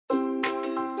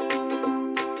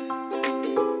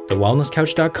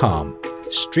thewellnesscouch.com,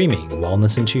 streaming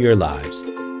wellness into your lives.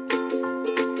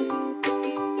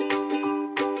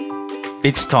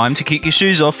 It's time to kick your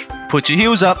shoes off, put your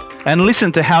heels up, and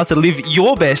listen to how to live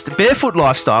your best barefoot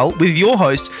lifestyle with your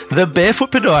host, the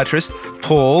barefoot podiatrist,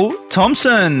 Paul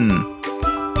Thompson.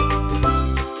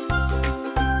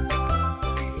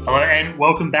 Hello and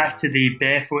welcome back to the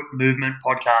Barefoot Movement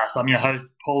Podcast. I'm your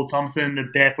host, Paul Thompson, the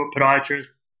barefoot podiatrist.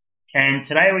 And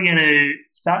today we're going to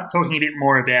start talking a bit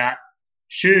more about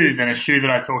shoes, and a shoe that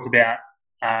I talk about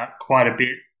quite a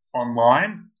bit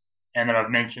online and that I've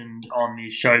mentioned on the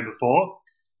show before.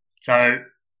 So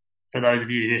for those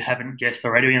of you who haven't guessed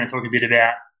already, we're going to talk a bit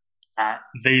about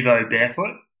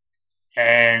Vivobarefoot.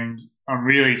 And I'm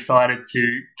really excited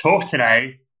to talk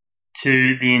today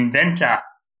to the inventor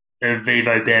of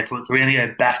Vivobarefoot. So we're going to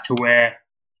go back to where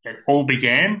it all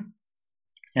began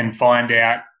and find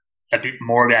out a bit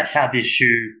more about how this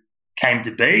shoe came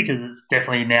to be, because it's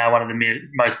definitely now one of the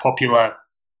most popular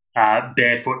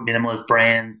barefoot minimalist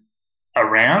brands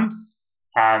around.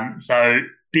 So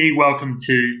big welcome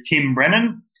to Tim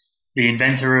Brennan, the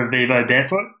inventor of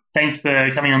Vivobarefoot. Thanks for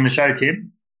coming on the show,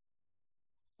 Tim.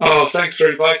 Oh, thanks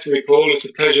for inviting me, Paul. It's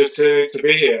a pleasure to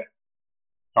be here.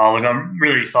 Oh, look, I'm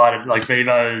really excited. Like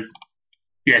Vivo's,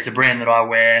 it's a brand that I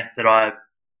wear, that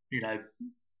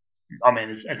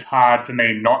it's hard for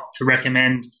me not to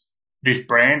recommend this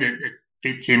brand. It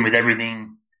fits in with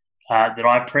everything that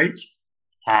I preach.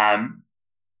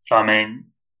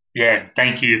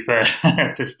 Thank you for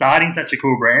for starting such a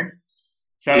cool brand.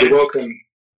 So you're welcome.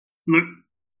 Look,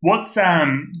 what's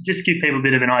just give people a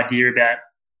bit of an idea about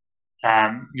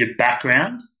your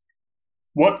background.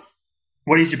 What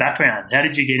is your background? How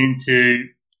did you get into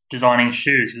designing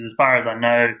shoes? Because as far as I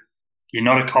know, you're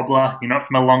not a cobbler. You're not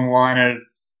from a long line of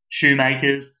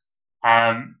shoemakers.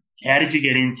 How did you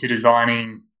get into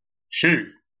designing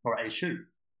shoes or a shoe?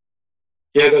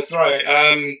 Yeah, that's right.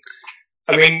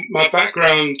 My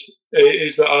background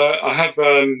is that I have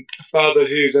a father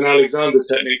who's an Alexander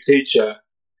Technique teacher,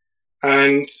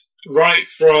 and right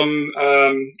from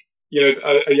a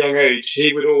young age,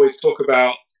 he would always talk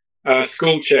about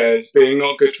school chairs being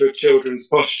not good for children's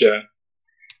posture.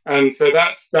 And so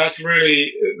that's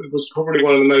really was probably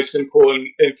one of the most important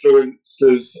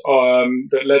influences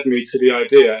that led me to the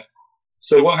idea.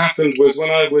 So what happened was,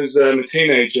 when I was a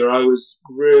teenager, I was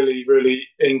really, really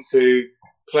into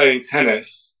playing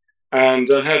tennis, and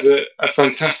I had a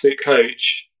fantastic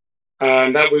coach,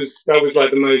 and that was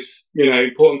like the most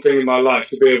important thing in my life,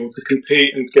 to be able to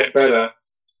compete and get better.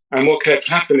 And what kept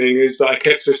happening is that I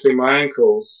kept twisting my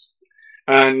ankles.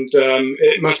 And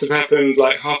it must have happened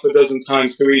like half a dozen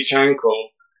times to each ankle.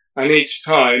 And each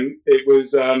time it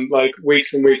was like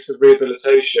weeks and weeks of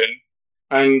rehabilitation.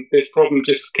 And this problem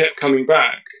just kept coming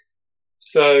back.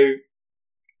 So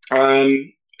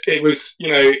it was,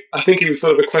 I think it was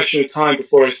sort of a question of time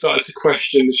before I started to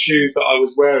question the shoes that I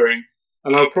was wearing.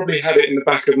 And I probably had it in the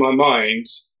back of my mind.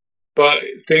 But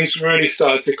things really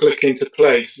started to click into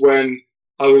place when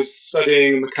I was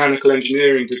studying a mechanical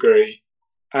engineering degree.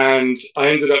 And I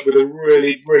ended up with a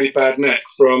really, really bad neck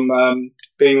from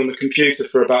being on the computer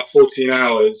for about 14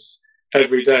 hours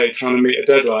every day trying to meet a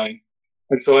deadline.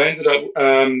 And so I ended up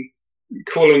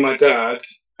calling my dad,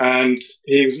 and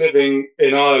he was living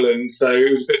in Ireland, so it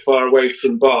was a bit far away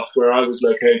from Bath, where I was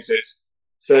located.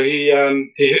 So he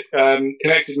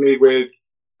connected me with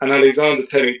an Alexander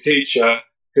Technique teacher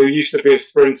who used to be a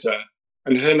sprinter,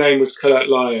 and her name was Colette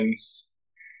Lyons.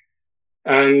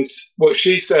 And what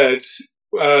she said,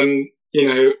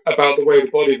 about the way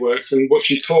the body works, and what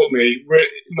she taught me,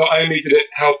 not only did it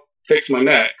help fix my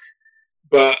neck,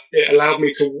 but it allowed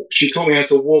me she taught me how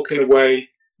to walk in a way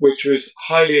which was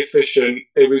highly efficient.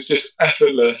 It was just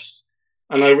effortless.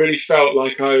 And I really felt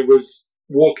like I was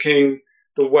walking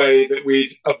the way that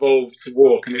we'd evolved to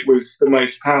walk. And it was the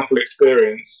most powerful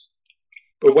experience.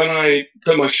 But when I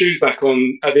put my shoes back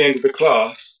on at the end of the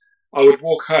class, I would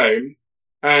walk home,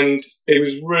 and it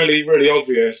was really, really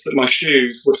obvious that my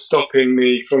shoes were stopping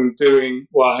me from doing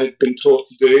what I had been taught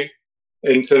to do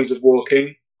in terms of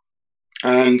walking.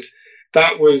 And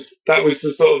that was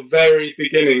the sort of very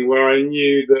beginning where I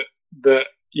knew that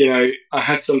I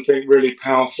had something really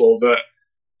powerful that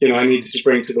I needed to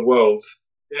bring to the world.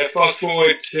 Yeah, fast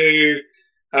forward to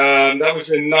that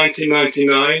was in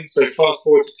 1999. So fast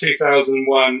forward to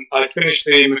 2001, I finished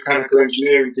the mechanical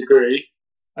engineering degree,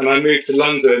 and I moved to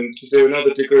London to do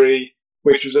another degree,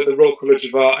 which was at the Royal College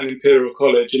of Art and Imperial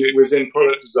College, and it was in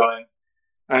product design.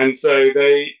 And so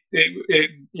they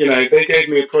gave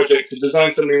me a project to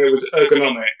design something that was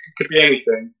ergonomic. It could be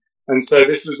anything. And so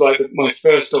this was like my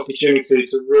first opportunity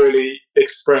to really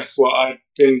express what I'd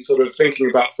been sort of thinking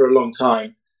about for a long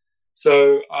time.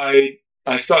 So I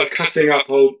started cutting up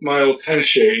my old tennis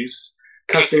shoes,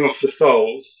 cutting off the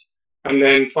soles, and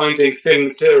then finding thin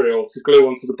material to glue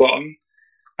onto the bottom.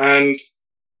 And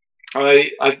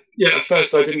at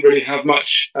first I didn't really have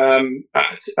much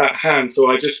at hand,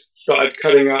 so I just started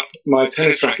cutting up my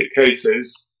tennis racket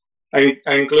cases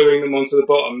and gluing them onto the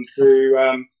bottom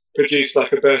to produce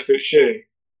like a barefoot shoe.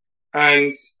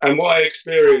 And what I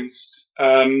experienced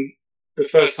the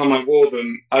first time I wore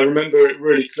them, I remember it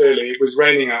really clearly. It was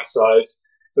raining outside,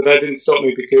 but that didn't stop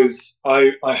me because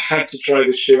I had to try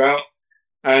this shoe out.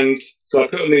 And so I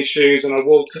put on these shoes and I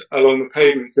walked along the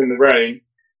pavements in the rain.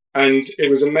 And it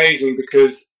was amazing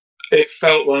because it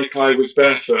felt like I was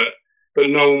barefoot, but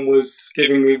no one was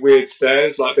giving me weird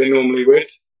stares like they normally would.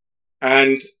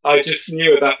 And I just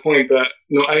knew at that point that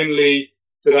not only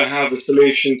did I have a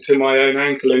solution to my own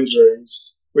ankle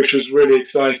injuries, which was really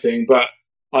exciting, but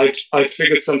I'd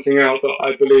figured something out that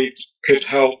I believed could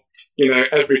help,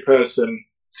 every person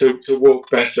to walk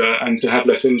better and to have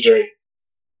less injury.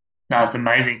 No, it's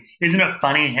amazing. Isn't it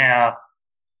funny how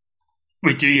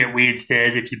we do get weird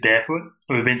stares if you're barefoot?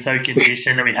 We've been so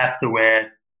conditioned that we have to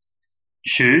wear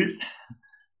shoes.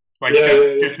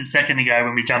 Just a second ago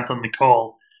when we jumped on the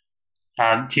call,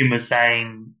 Tim was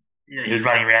saying he was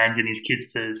running around getting his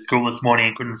kids to school this morning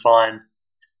and couldn't find,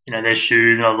 their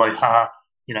shoes. And I was like,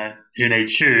 who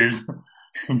needs shoes?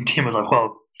 And Tim was like,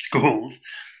 well, schools.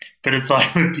 But it's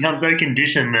like we've become so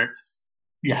conditioned that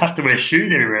you have to wear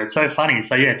shoes everywhere. It's so funny.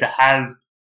 So, to have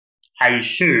a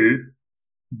shoe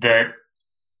that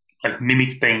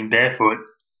mimics being barefoot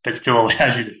but still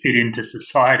allows you to fit into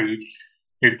society,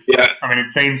 it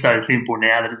seems so simple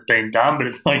now that it's been done, but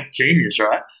it's like genius,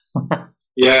 right?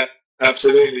 Yeah,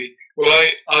 absolutely. Well,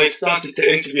 I started to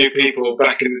interview people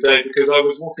back in the day because I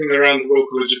was walking around the Royal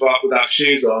College of Art without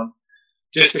shoes on,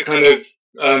 just to kind of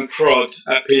prod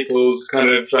at people's kind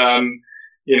of,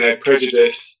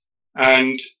 prejudice.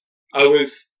 And I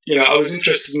was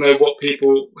interested to know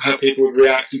how people would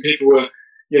react. And people were,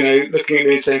 looking at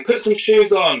me and saying, put some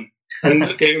shoes on,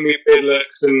 and giving me weird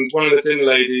looks. And one of the dinner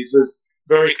ladies was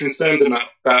very concerned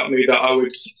about me that I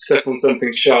would step on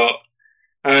something sharp.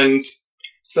 And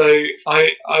so I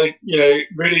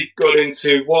really got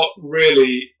into what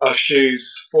really are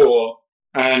shoes for,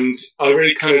 and I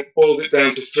really kind of boiled it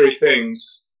down to three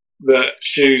things that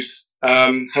shoes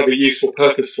have a useful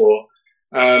purpose for.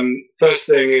 First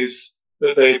thing is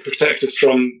that they protect us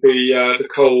from the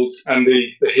cold and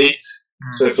the heat,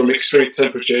 so from extreme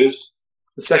temperatures.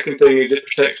 The second thing is it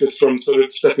protects us from sort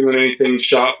of stepping on anything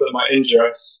sharp that might injure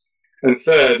us. And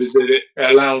third is that it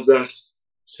allows us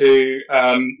to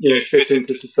fit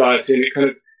into society, and it kind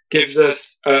of gives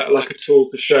us like a tool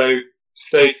to show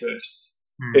status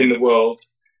in the world.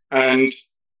 And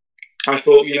I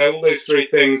thought, all those three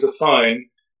things are fine,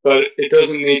 but it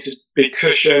doesn't need to be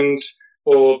cushioned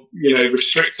or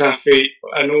restrict our feet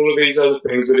and all of these other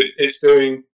things that it's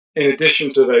doing in addition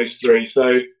to those three.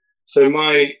 So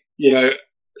my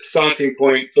starting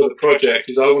point for the project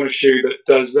is I want a shoe that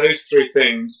does those three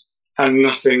things and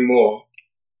nothing more.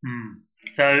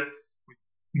 So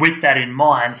with that in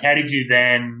mind, how did you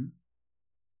then,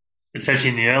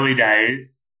 especially in the early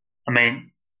days,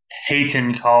 heat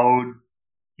and cold,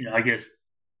 I guess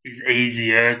is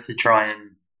easier to try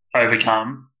and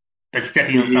overcome, but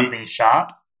stepping on something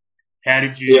sharp, how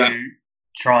did you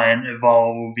try and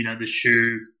evolve, the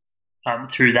shoe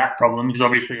through that problem? Because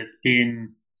obviously a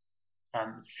thin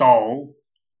sole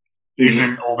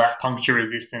isn't all that puncture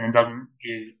resistant and doesn't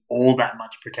give all that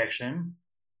much protection.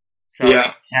 So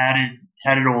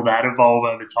how did all that evolve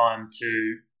over time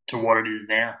to what it is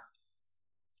now?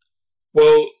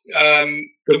 Well,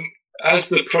 as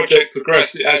the project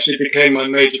progressed, it actually became my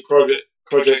major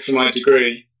project for my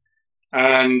degree.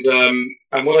 And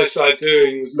what I started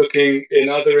doing was looking in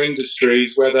other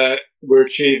industries where they were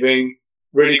achieving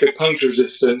really good puncture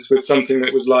resistance with something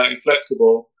that was light and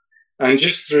flexible. And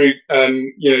just through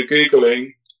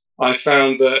Googling, I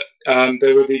found that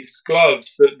there were these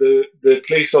gloves that the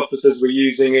police officers were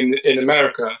using in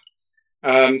America,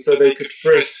 so they could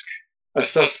frisk a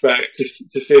suspect to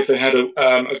see if they had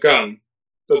a gun,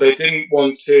 but they didn't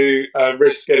want to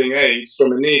risk getting AIDS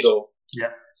from a needle.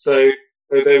 Yeah. So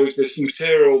there was this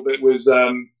material that was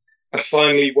a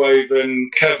finely woven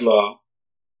Kevlar,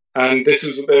 and this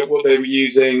was what they were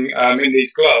using in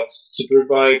these gloves to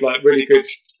provide like really good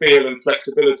feel and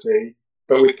flexibility,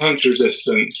 but with puncture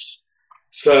resistance.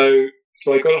 So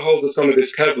I got a hold of some of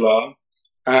this Kevlar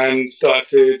and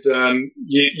started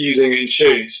using it in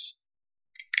shoes.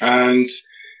 And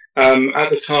at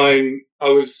the time, I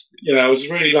was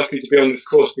really lucky to be on this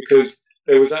course because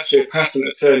there was actually a patent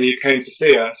attorney who came to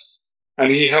see us,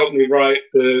 and he helped me write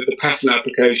the pattern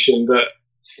application that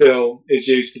still is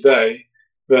used today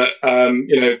that,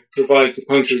 provides the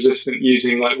puncture resistant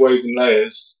using like woven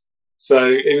layers. So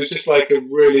it was just like a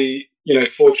really,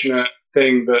 fortunate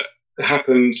thing that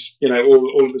happened,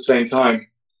 all at the same time.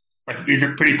 Like, is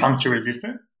it pretty puncture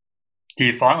resistant? Do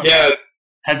you find? Yeah.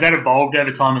 Has that evolved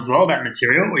over time as well, that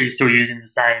material, or are you still using the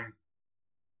same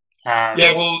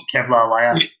Kevlar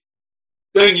layer? We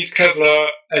don't use Kevlar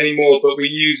anymore, but we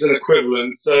use an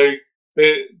equivalent. So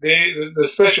the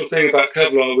special thing about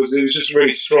Kevlar was it was just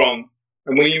really strong.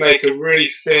 And when you make a really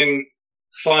thin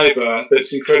fibre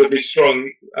that's incredibly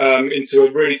strong into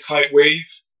a really tight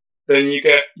weave, then you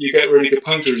get really good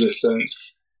puncture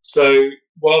resistance. So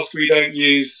whilst we don't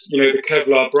use, the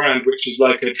Kevlar brand, which is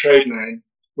like a trade name,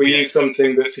 we use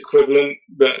something that's equivalent,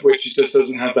 but which just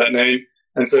doesn't have that name,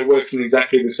 and so it works in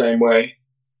exactly the same way.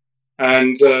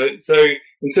 And so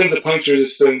in terms of puncture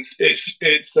resistance,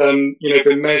 it's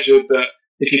been measured that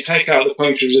if you take out the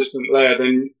puncture resistant layer,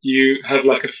 then you have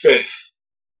like a fifth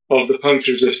of the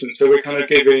puncture resistance. So we're kind of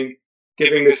giving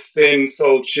this thin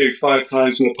soled shoe 5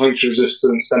 times more puncture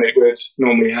resistance than it would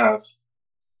normally have.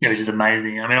 Yeah, which is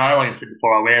amazing. I mean, like I said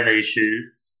before, I wear these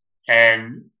shoes,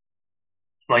 and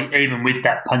like even with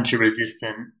that puncture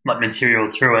resistant like material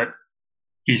through it,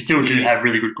 you still do have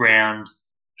really good ground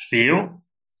feel.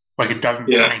 Like it doesn't,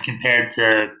 compared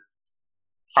to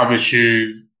other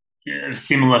shoes,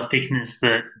 similar thickness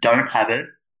that don't have it.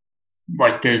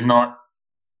 Like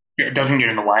it doesn't get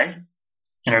in the way,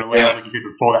 and it allows, like you said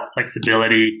before, that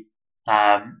flexibility.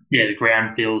 The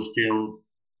ground feels still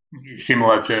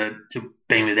similar to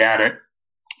being without it.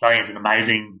 So I think it's an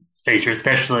amazing feature,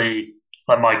 especially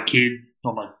like my kids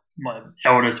or my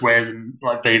eldest wears them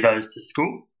like Vivos to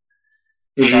school.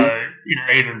 Mm-hmm. So,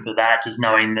 even for that, just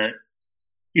knowing that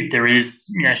if there is,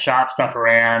 sharp stuff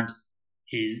around,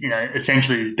 he's,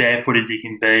 essentially as barefoot as he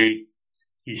can be,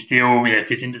 he still,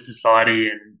 fits into society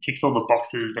and ticks all the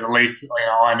boxes, but at least,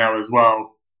 I know as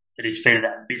well that his feet are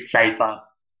that bit safer,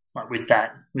 like with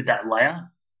that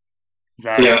layer. So,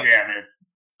 I mean,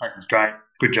 it's great.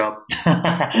 Good job.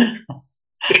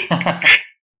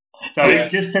 So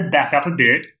just to back up a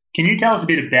bit, can you tell us a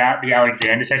bit about the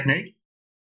Alexander technique?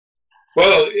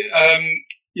 Well,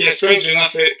 strangely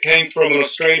enough, it came from an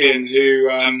Australian who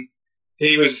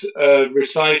he was a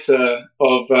reciter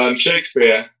of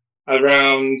Shakespeare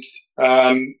around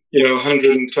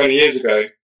 120 years ago.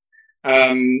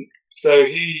 So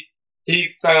he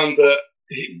found that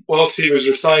whilst he was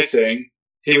reciting,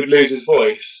 he would lose his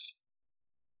voice,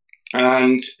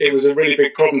 and it was a really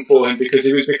big problem for him because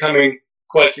he was becoming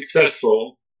quite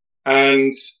successful,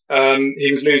 and he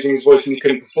was losing his voice and he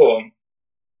couldn't perform.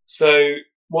 So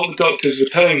what the doctors were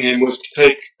telling him was to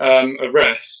take a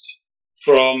rest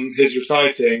from his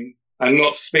reciting and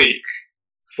not speak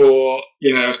for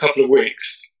a couple of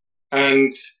weeks.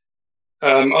 And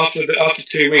after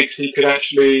 2 weeks, he could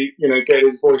actually get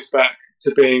his voice back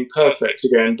to being perfect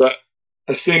again. But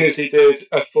as soon as he did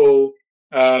a full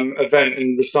event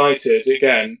and recited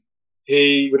again,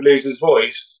 he would lose his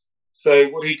voice. So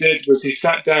what he did was he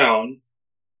sat down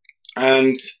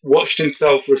and watched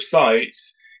himself recite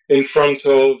in front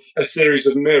of a series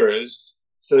of mirrors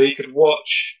so he could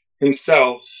watch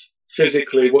himself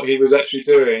physically, what he was actually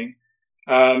doing,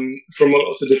 from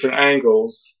lots of different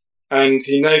angles. And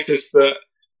he noticed that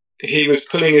he was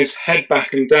pulling his head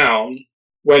back and down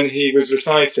when he was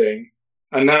reciting,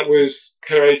 and that was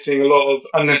creating a lot of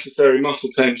unnecessary muscle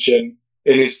tension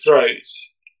in his throat.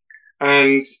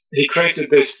 And he created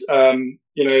this,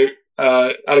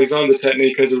 Alexander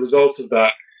technique as a result of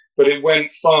that, but it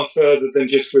went far further than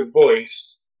just with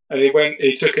voice, and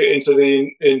he took it into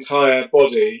the entire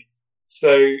body.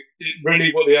 So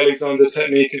really what the Alexander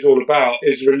technique is all about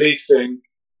is releasing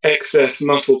excess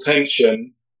muscle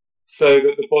tension so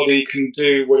that the body can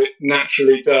do what it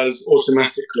naturally does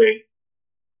automatically.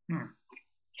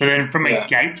 So then from a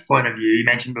gaits point of view, you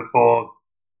mentioned before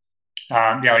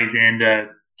the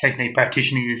Alexander technique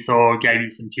practitioner you saw gave you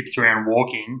some tips around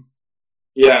walking.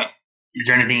 Yeah. Is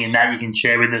there anything in that you can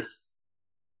share with us,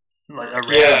 like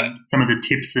around some of the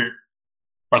tips that,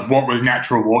 like what was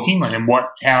natural walking, like, and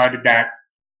how did that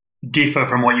differ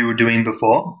from what you were doing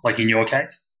before, like in your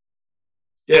case?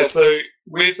 Yeah, so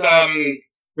with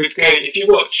gait, if you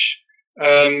watch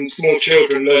small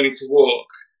children learning to walk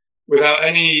without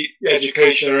any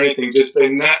education or anything, just they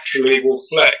naturally will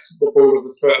flex the ball of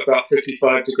the foot about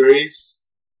 55 degrees.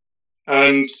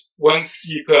 And once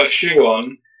you put a shoe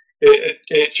on,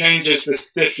 it changes the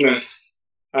stiffness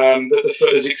that the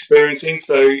foot is experiencing.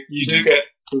 So you do get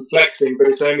some flexing, but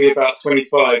it's only about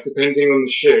 25, depending on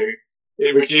the shoe.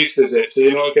 It reduces it, so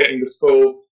you're not getting the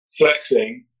full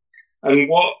flexing. And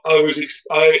what I was,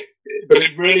 what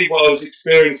I was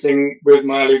experiencing with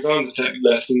my Alexander technique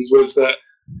lessons was that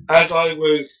as I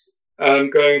was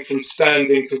going from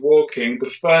standing to walking, the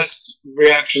first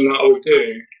reaction that I would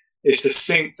do is to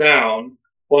sink down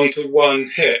onto one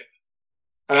hip.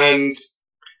 And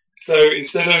so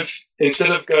instead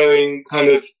of going kind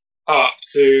of up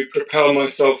to propel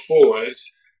myself forward,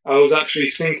 I was actually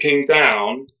sinking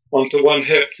down onto one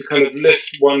hip to kind of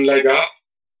lift one leg up.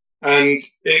 And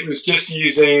it was just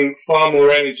using far more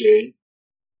energy,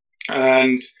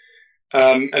 and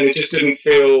it just didn't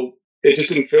feel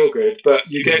good. But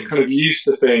you get kind of used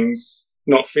to things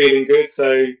not feeling good,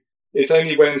 so it's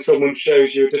only when someone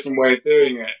shows you a different way of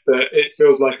doing it that it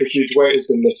feels like a huge weight has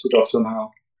been lifted off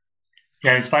somehow.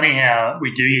 Yeah, it's funny how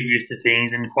we do get used to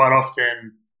things, and quite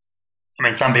often, I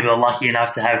mean, some people are lucky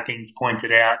enough to have things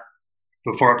pointed out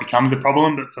before it becomes a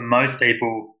problem, but for most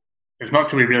people, it's not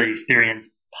till we really experience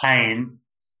pain,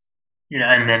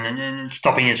 and then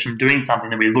stopping us from doing something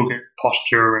that we look at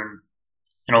posture and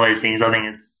all these things. I think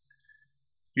it's,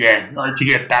 like, to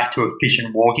get back to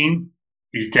efficient walking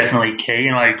is definitely key,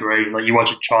 and I agree. Like, you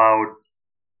watch a child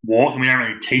walk, and we don't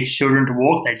really teach children to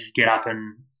walk. They just get up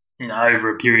and,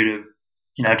 over a period of,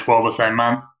 12 or so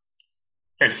months,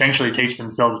 essentially teach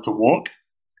themselves to walk.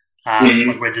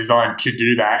 Like, we're designed to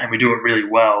do that, and we do it really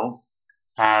well.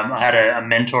 I had a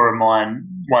mentor of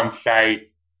mine once say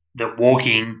that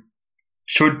walking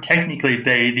should technically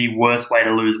be the worst way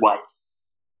to lose weight.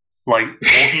 Like,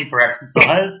 walking for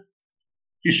exercise,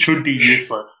 it should be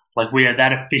useless. Like, we are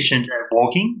that efficient at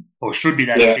walking, or should be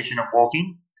that efficient at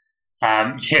walking.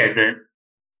 To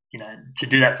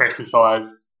do that for exercise,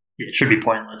 it should be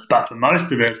pointless. But for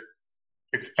most of us,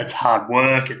 it's hard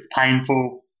work, it's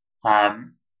painful,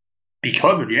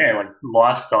 because of, like,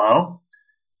 lifestyle.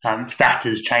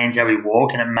 Factors change how we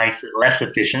walk, and it makes it less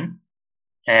efficient.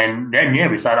 And then,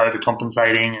 we start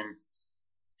overcompensating. And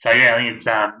so, I think it's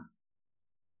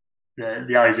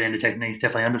the Alexander technique is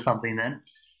definitely under something then.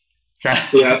 So,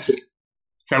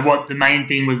 so what the main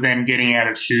thing was then getting out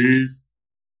of shoes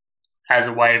as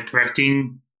a way of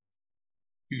correcting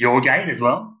your gait as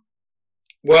well?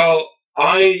 Well,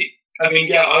 I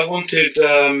wanted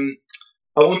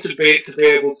to be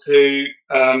able to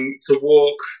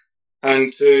walk and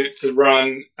to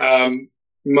run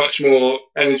much more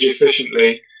energy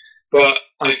efficiently. But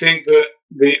I think that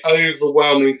the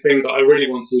overwhelming thing that I really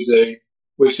wanted to do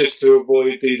was just to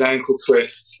avoid these ankle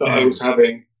twists that I was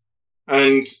having.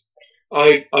 And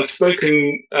I've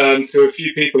spoken to a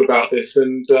few people about this,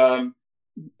 and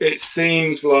it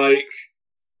seems like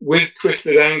with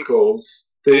twisted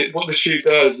ankles, what the shoe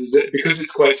does is because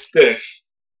it's quite stiff,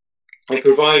 it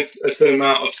provides a certain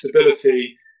amount of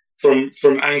stability from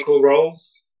ankle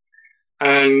rolls,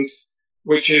 and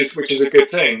which is a good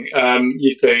thing,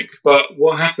 you think. But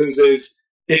what happens is,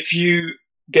 if you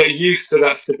get used to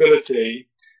that stability,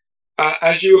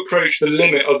 as you approach the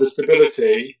limit of the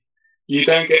stability, you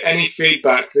don't get any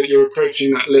feedback that you're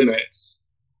approaching that limit.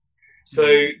 So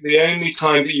the only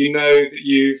time that you know that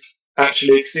you've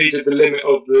actually exceeded the limit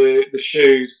of the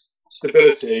shoe's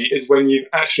stability is when you've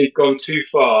actually gone too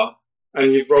far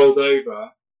and you've rolled over.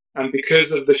 And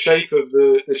because of the shape of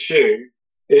the shoe,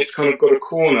 it's kind of got a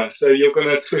corner, so you're going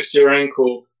to twist your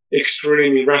ankle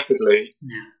extremely rapidly.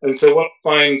 Yeah. And so what I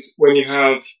find when you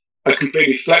have a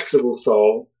completely flexible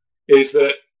sole is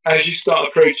that as you start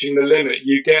approaching the limit,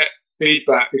 you get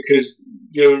feedback because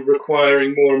you're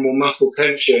requiring more and more muscle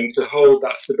tension to hold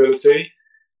that stability.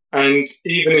 And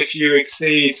even if you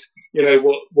exceed,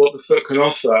 what the foot can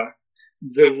offer,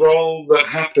 the roll that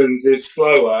happens is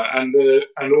slower, and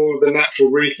all of the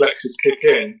natural reflexes kick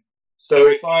in. So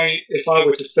if I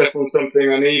were to step on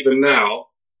something uneven now,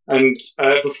 and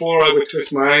before I would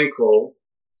twist my ankle,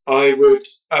 I would,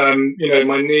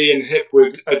 my knee and hip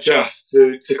would adjust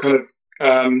to kind of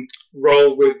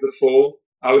roll with the fall.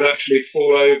 I would actually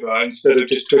fall over instead of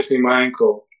just twisting my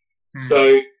ankle.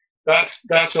 So that's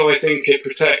how I think it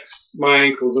protects my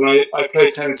ankles. And I play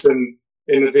tennis in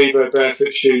the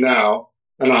Vivobarefoot shoe now,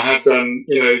 and I have done,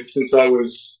 since I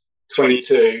was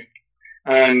 22,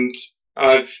 and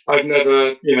I've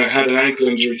never, had an ankle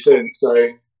injury since. So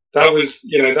that was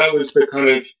the kind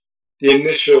of the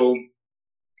initial,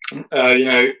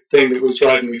 thing that was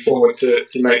driving me forward to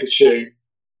make the shoe.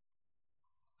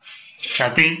 I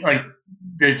think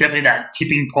there's definitely that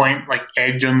tipping point,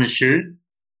 edge on the shoe,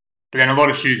 but then a lot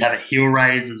of shoes have a heel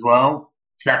raise as well,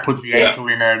 so that puts the ankle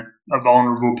in a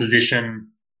vulnerable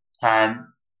position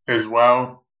as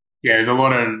well. Yeah, there's a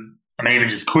lot of, even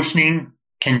just cushioning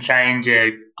can change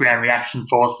ground reaction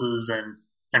forces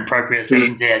and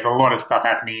proprioception. Yeah, there's a lot of stuff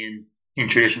happening in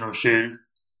traditional shoes.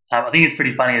 I think it's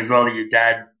pretty funny as well that your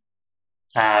dad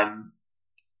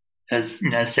has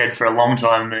said for a long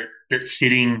time that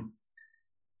sitting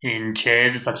in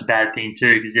chairs is such a bad thing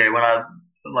too. Because when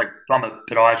I'm a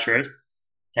podiatrist,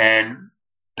 and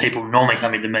people normally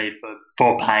come into me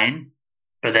for pain,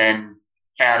 but then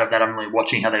out of that, I'm really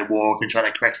watching how they walk and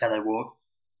trying to correct how they walk.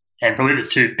 And probably the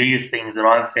two biggest things that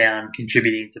I've found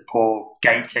contributing to poor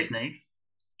gait techniques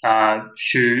are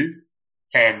shoes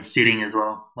and sitting as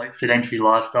well. Like sedentary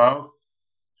lifestyles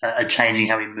are changing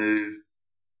how we move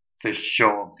for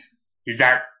sure. Is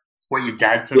that what your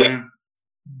dad sort of,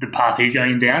 the path he's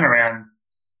going down around,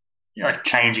 like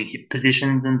changing hip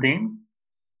positions and things?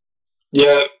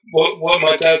 Yeah, what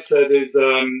my dad said is,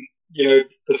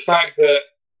 the fact that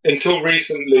until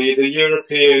recently the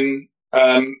European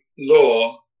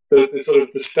law, the sort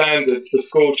of the standards for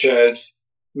school chairs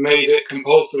made it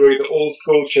compulsory that all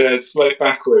school chairs slope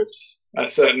backwards a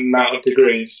certain amount of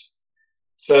degrees.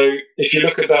 So if you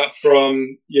look at that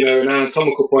from, an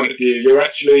anatomical point of view, you're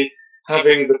actually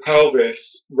having the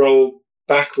pelvis roll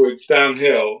backwards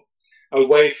downhill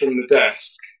away from the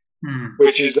desk,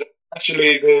 which is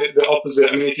actually the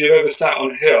opposite. I mean, if you've ever sat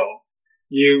on a hill,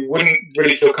 you wouldn't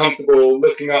really feel comfortable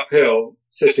looking uphill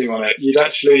sitting on it. You'd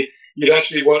actually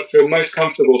feel most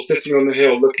comfortable sitting on the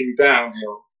hill looking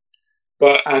downhill.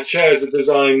 But our chairs are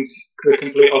designed the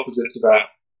complete opposite to that.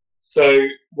 So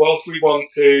whilst we want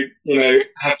to,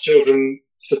 have children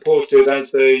supported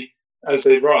as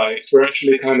they write, we're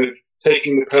actually kind of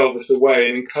taking the pelvis away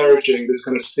and encouraging this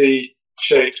kind of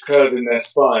C-shaped curve in their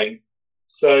spine.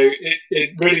 So it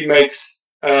really makes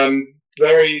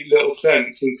very little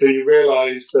sense until you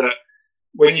realise that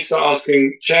when you start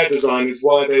asking chair designers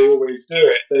why they always do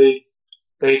it,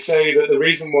 they say that the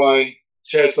reason why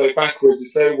chairs slope backwards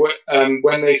is so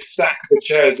when they stack the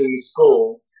chairs in the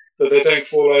school that they don't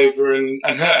fall over and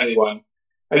hurt anyone.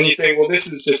 And you think, well,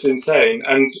 this is just insane.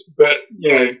 But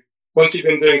once you've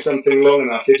been doing something long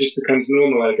enough, it just becomes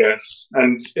normal, I guess.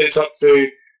 And it's up to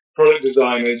product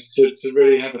designers to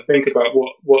really have a think about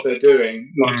what they're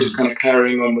doing, not just kind of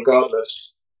carrying on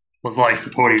regardless. Well, it's like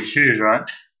supportive shoes, right?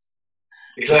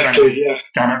 Exactly, yeah.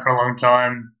 Done it for a long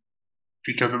time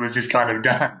because it was just kind of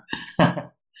done.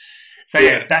 So,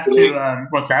 back to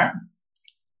what's that?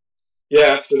 Yeah,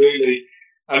 absolutely.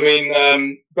 I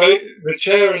mean, both the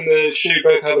chair and the shoe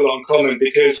both have a lot in common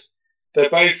because they're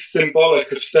both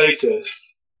symbolic of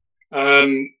status.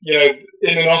 In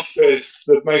an office,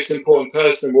 the most important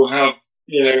person will have,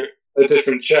 a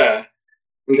different chair.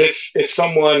 And if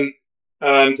someone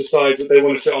decides that they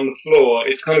want to sit on the floor,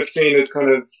 it's kind of seen as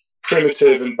kind of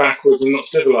primitive and backwards and not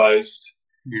civilized.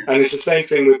 Yeah. And it's the same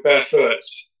thing with barefoot.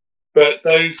 But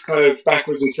those kind of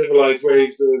backwards and civilized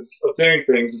ways of doing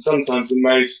things are sometimes the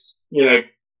most,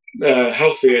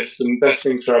 healthiest and best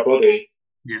things for our body.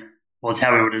 Yeah. Well, it's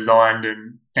how we were designed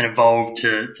and evolved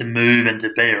to move and to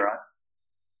be, right?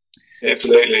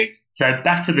 Absolutely. So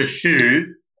back to the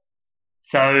shoes.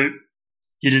 So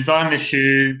you designed the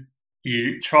shoes,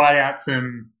 you tried out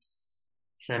some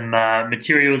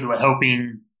materials that were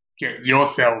helping get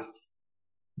yourself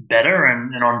better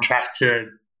and on track to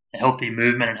a healthy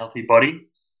movement and healthy body.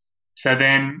 So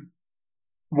then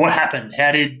what happened?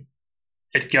 How did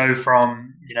it go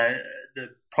from, the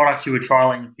product you were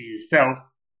trialing for yourself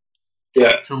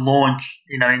to launch,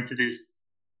 into this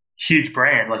huge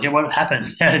brand? Like, what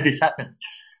happened? How did this happen?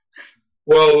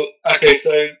 Well, okay,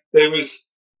 so there was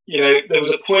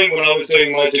a point when I was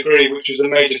doing my degree, which was a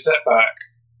major setback,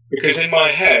 because in my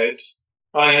head,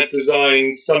 I had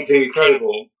designed something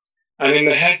incredible. And in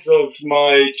the heads of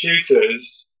my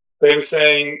tutors, they were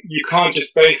saying, you can't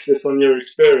just base this on your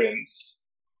experience.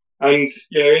 And,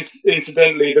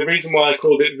 incidentally, the reason why I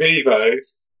called it Vivo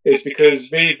is because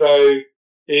Vivo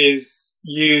is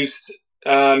used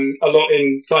a lot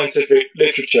in scientific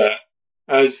literature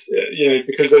as,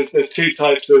 because there's two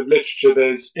types of literature.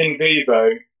 There's in vivo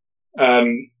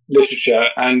literature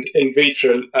and in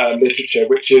vitro literature,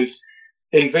 which is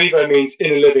in vivo means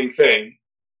in a living thing.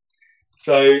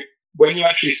 So when you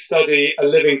actually study a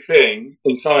living thing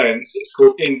in science, it's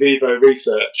called in vivo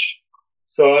research.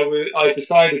 So I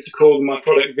decided to call my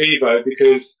product Vivo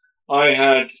because I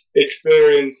had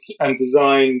experienced and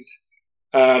designed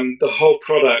the whole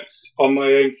product on my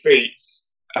own feet,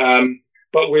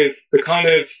 but with the kind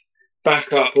of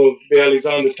backup of the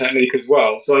Alexander technique as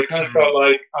well. So I kind of felt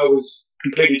like I was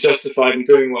completely justified in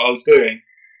doing what I was doing.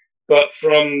 But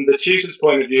from the tutor's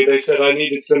point of view, they said I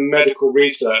needed some medical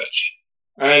research.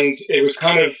 And it was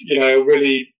kind of,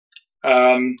 really,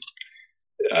 I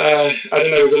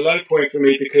don't know, it was a low point for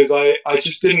me because I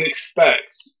just didn't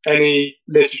expect any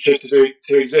literature to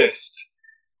exist.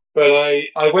 But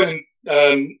I went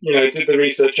and, did the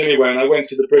research anyway, and I went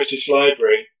to the British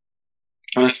Library.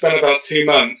 And I spent about 2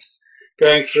 months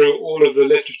going through all of the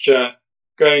literature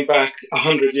going back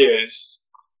 100 years.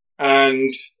 And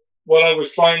what I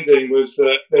was finding was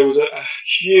that there was a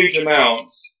huge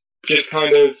amount just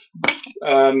kind of,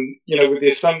 with the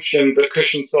assumption that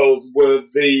cushion soles were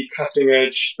the cutting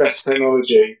edge best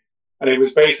technology. And it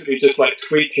was basically just like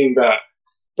tweaking that.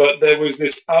 But there was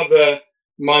this other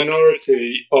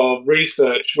minority of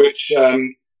research which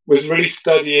was really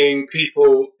studying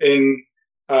people in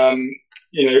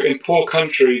poor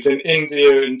countries, in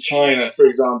India and China, for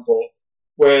example,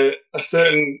 where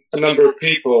a number of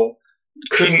people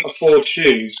couldn't afford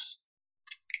shoes.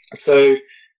 So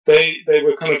they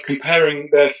were kind of comparing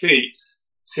their feet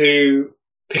to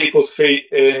people's feet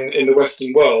in the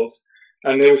Western world,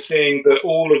 and they were seeing that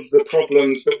all of the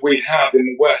problems that we have in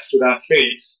the West with our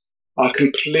feet are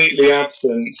completely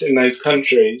absent in those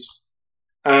countries.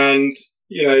 And,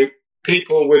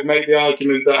 people would make the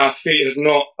argument that our feet have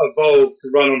not evolved to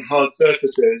run on hard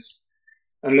surfaces.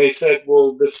 And they said,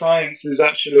 well, the science is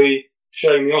actually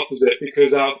showing the opposite,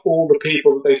 because out of all the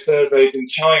people that they surveyed in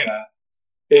China,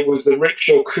 it was the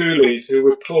rickshaw coolies who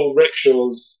would pull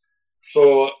rickshaws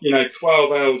for,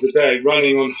 12 hours a day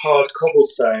running on hard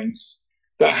cobblestones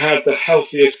that had the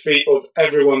healthiest feet of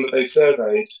everyone that they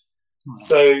surveyed. Hmm.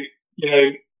 So,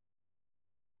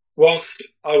 whilst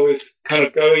I was kind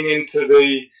of going into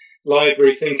the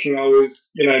library thinking I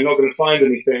was, not going to find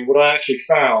anything, what I actually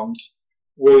found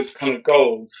was kind of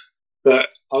gold, that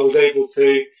I was able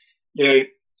to,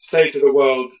 say to the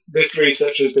world, this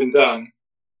research has been done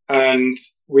and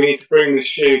we need to bring this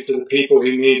shoe to the people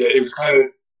who need it. It was kind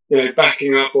of,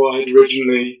 backing up what I'd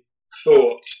originally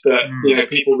thought, that,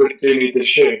 people really do need this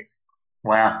shoe.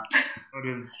 Wow.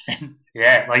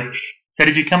 Yeah, so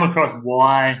did you come across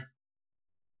why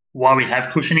we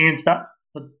have cushioning and stuff?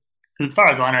 Because as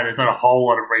far as I know, there's not a whole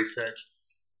lot of research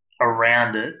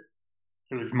around it.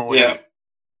 It was more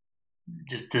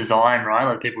just design, right?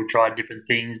 Like people tried different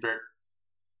things, but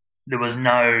there was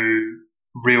no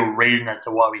real reason as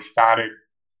to why we started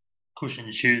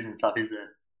cushioned shoes and stuff, is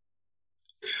there?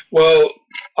 Well,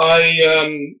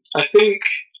 I think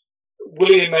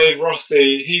William A.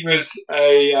 Rossi, he was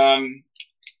a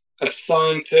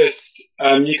scientist.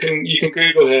 You can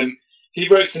Google him. He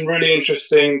wrote some really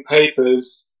interesting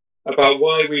papers about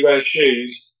why we wear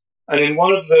shoes. And in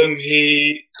one of them,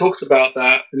 he talks about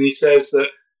that, and he says that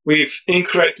we've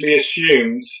incorrectly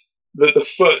assumed that the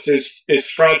foot is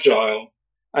fragile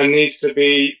and needs to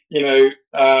be,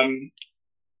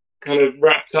 kind of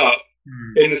wrapped up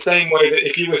in the same way that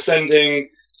if you were sending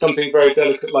something very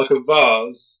delicate like a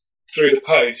vase through the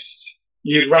post,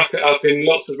 you'd wrap it up in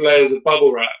lots of layers of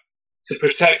bubble wrap to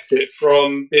protect it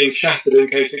from being shattered in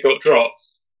case it got dropped.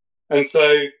 And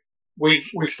so we've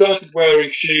started wearing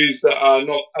shoes that are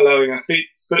not allowing our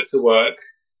foot to work.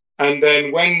 And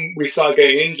then when we start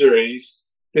getting injuries,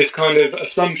 this kind of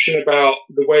assumption about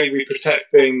the way we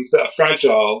protect things that are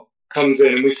fragile comes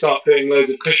in, and we start putting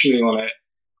loads of cushioning on it.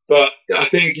 But I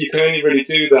think you can only really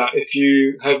do that if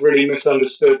you have really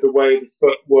misunderstood the way the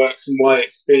foot works and why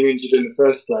it's being injured in the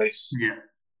first place. Yeah,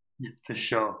 for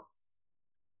sure.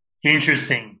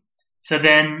 Interesting. So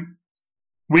then,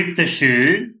 with the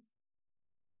shoes,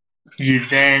 you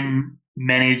then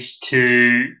managed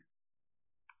to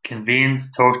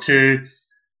talk to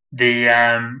the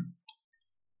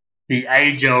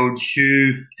age-old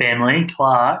shoe family,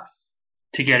 Clark's,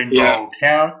 to get involved.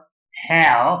 Yeah.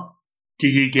 How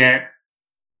did you get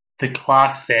the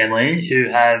Clark's family, who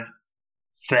have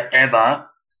forever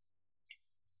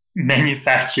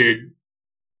manufactured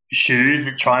shoes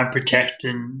that try and protect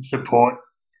and support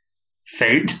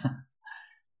feet,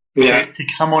 to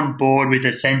come on board with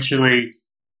essentially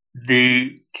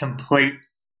the complete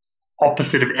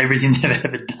opposite of everything they've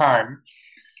ever done?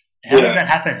 How does that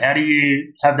happen? How do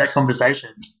you have that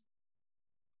conversation?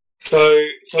 So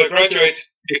I graduated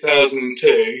in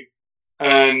 2002,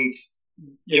 and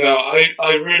I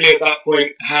really at that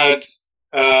point had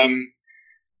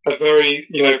a very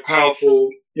powerful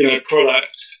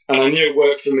product, and I knew it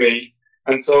worked for me.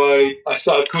 And so I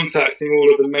started contacting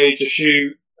all of the major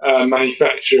shoe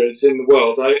manufacturers in the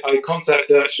world. I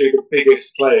contacted actually the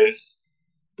biggest players,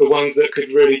 the ones that could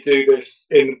really do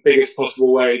this in the biggest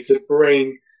possible way, to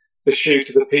bring the shoe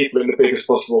to the people in the biggest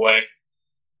possible way.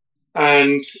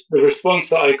 And the response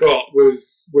that I got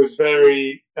was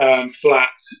very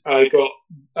flat. I got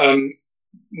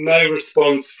no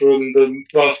response from the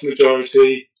vast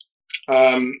majority.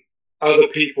 Other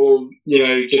people,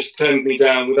 just turned me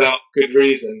down without good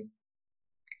reason.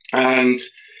 And,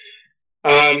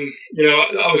 I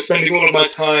was spending all of my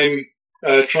time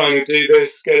trying to do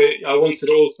this, get it. I wanted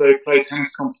to also play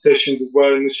tennis competitions as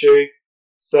well in the shoe.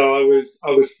 So I was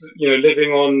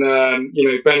living on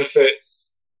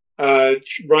benefits,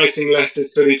 writing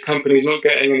letters to these companies, not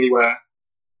getting anywhere,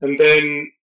 and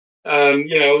then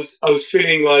I was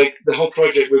feeling like the whole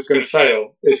project was going to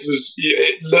fail.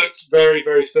 It looked very,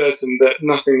 very certain that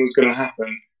nothing was going to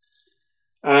happen.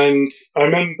 And I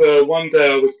remember one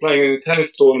day I was playing in a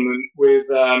tennis tournament with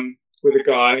a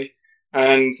guy,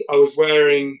 and I was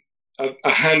wearing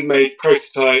a handmade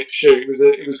prototype shoe. It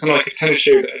was kind of like a tennis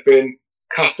shoe that had been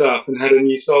cut up and had a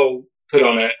new sole put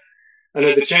on it. And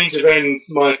at the change of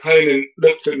ends, my opponent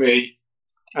looked at me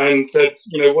and said,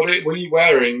 what are you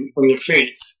wearing on your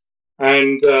feet?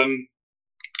 And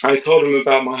I told him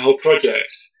about my whole project,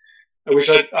 which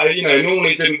I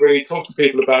normally didn't really talk to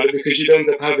people about it, because you'd end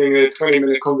up having a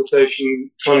 20-minute conversation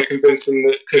trying to convince them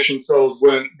that cushion soles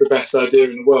weren't the best idea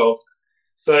in the world.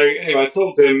 So anyway, I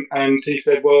told him, and he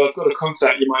said, well, I've got a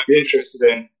contact you might be interested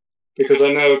in, because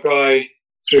I know a guy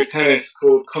through tennis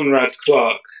called Conrad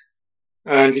Clark,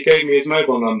 and he gave me his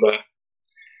mobile number.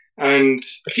 And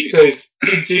a few days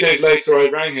later, I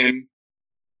rang him.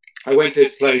 I went to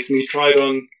his place, and he tried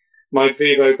on my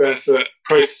Vivobarefoot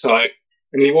prototype,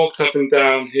 and he walked up and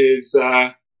down his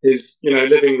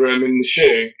living room in the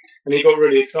shoe, and he got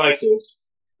really excited.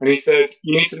 And he said,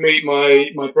 you need to meet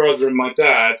my brother and my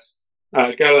dad,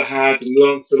 Galahad and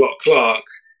Lancelot Clark,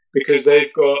 because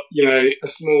they've got, a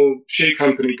small shoe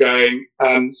company going,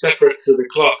 separate to the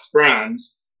Clark's brand,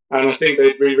 and I think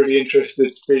they'd be really interested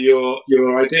to see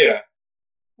your idea.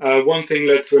 One thing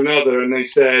led to another, and they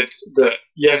said that,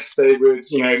 yes, they would,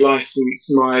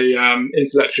 license my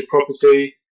intellectual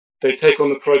property. They'd take on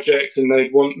the project, and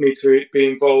they'd want me to be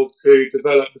involved to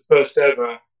develop the first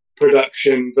ever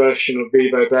production version of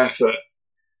Vivobarefoot.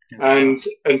 And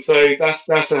so that's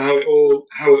how it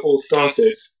all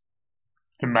started.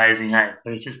 Amazing, hey?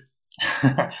 It's just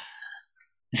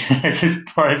it just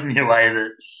blows me away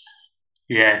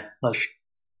that like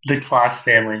the Clark's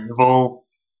family of all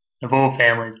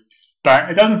families. But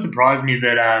it doesn't surprise me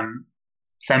that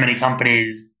so many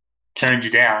companies turned you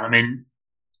down. I mean,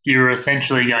 you were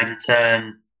essentially going to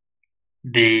turn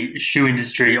the shoe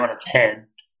industry on its head.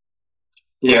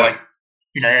 Yeah. Like,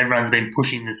 everyone's been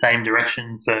pushing the same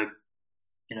direction for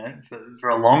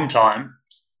a long time.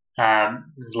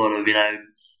 There's a lot of,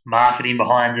 marketing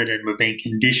behind it, and we've been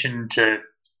conditioned to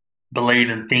believe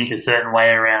and think a certain way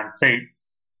around feet.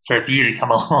 So for you to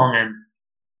come along and,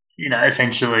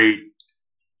 essentially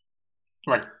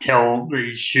like tell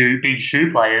these big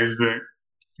shoe players that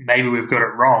maybe we've got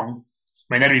it wrong,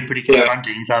 I mean, that'd be pretty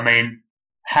confronting. Yeah. So, I mean,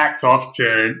 hats off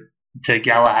to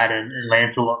Galahad and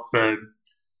Lancelot for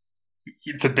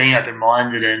being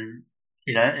open-minded and,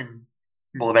 and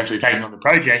well, eventually taking on the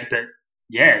project, but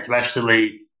to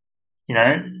actually,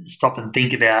 stop and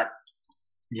think about,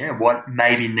 what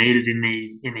may be needed in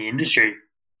the industry.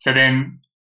 So then,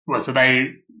 so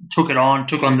they took on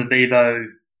the Vivo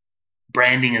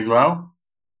branding as well?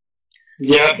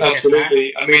 Yeah,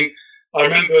 absolutely. I mean, I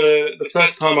remember the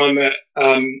first time I met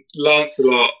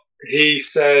Lancelot, he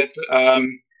said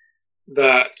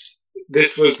that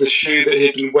this was the shoe that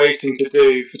he'd been waiting to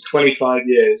do for 25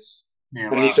 years.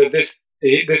 Yeah, and he said this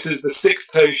is the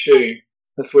six-toe shoe.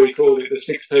 That's what he called it, the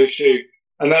six-toe shoe.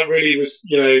 And that really was,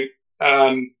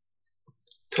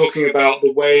 talking about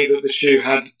the way that the shoe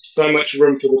had so much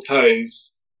room for the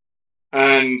toes.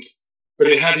 But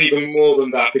it had even more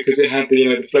than that, because it had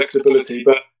the flexibility.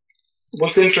 But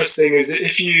what's interesting is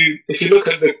if you look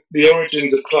at the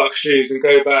origins of Clark shoes and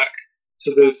go back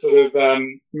to the sort of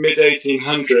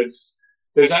mid-1800s,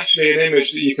 there's actually an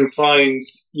image that you can find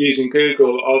using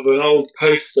Google of an old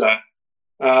poster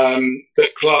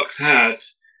that Clark's had,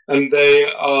 and they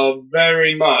are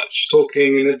very much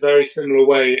talking in a very similar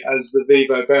way as the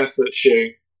Vivobarefoot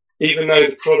shoe, even though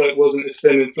the product wasn't as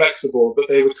thin and flexible, but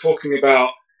they were talking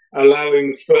about allowing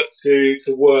the foot to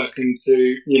work and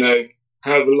to,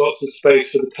 have lots of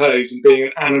space for the toes and being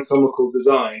an anatomical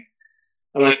design.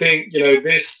 And I think,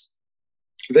 this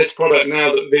product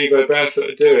now that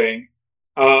Vivobarefoot are doing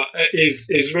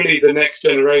is really the next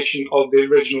generation of the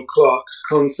original Clark's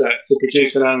concept to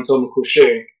produce an anatomical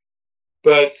shoe.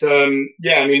 But I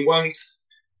mean, once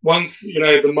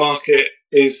the market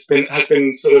has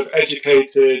been sort of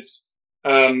educated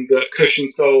that cushion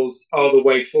soles are the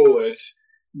way forward,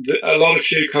 a lot of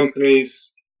shoe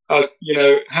companies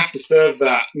have to serve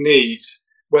that need,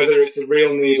 whether it's a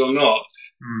real need or not.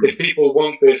 If people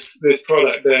want this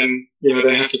product, then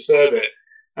they have to serve it.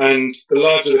 And the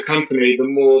larger the company, the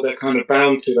more they're kind of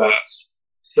bound to that.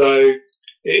 So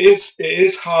it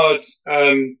is hard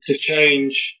to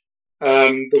change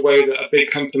the way that a big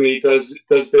company does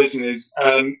business.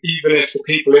 Even if the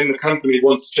people in the company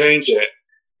want to change it,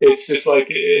 it's just like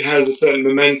it has a certain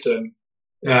momentum,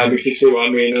 if you see what I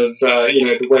mean, of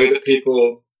the way that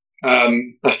people are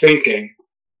thinking.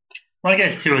 Well, I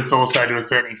guess too, it's also to a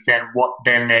certain extent what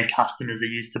then their customers are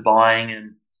used to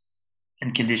buying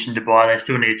and conditioned to buy. They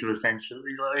still need to essentially,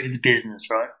 it's business,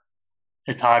 right?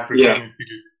 It's hard for a business to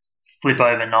just flip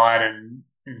overnight and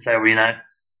say, well,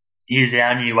 here's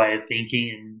our new way of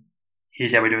thinking and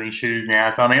here's how we're doing shoes now.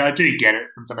 So, I mean, I do get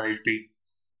it from some of these big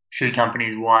shoe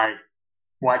companies why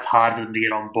it's hard for them to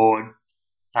get on board.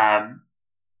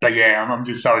 But yeah, I'm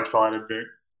just so excited that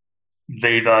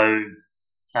Vivo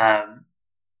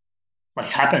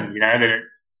happened, that it,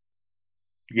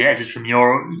 just from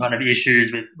your kind of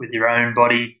issues with your own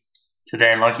body to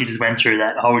then, like you just went through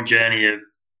that whole journey of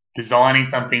designing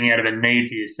something out of a need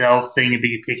for yourself, seeing a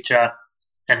bigger picture,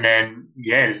 and then,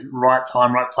 right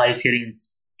time, right place, getting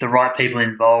the right people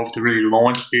involved to really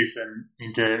launch this and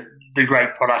into the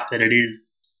great product that it is.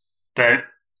 But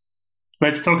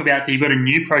let's talk about, so you've got a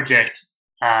new project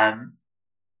that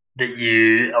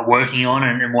you are working on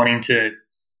and wanting to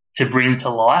bring to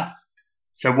life.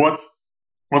 So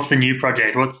what's the new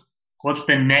project? What's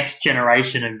the next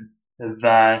generation of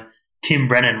Tim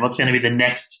Brennan? What's going to be the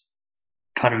next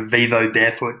kind of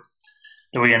Vivobarefoot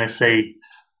that we're going to see?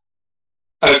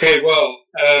 Okay, well,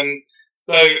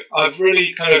 so I've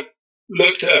really kind of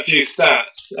looked at a few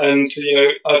stats, and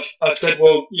I've said,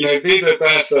 well,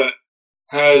 Vivobarefoot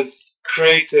has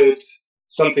created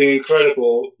something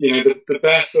incredible. The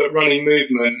barefoot running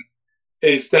movement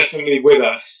is definitely with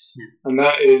us, and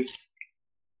that is.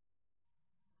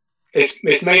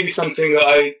 It's maybe something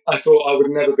that I thought I would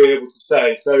never be able to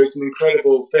say. So it's an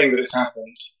incredible thing that it's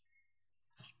happened.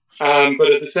 But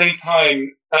at the same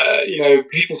time,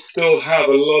 people still have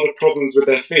a lot of problems with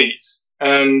their feet.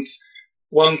 And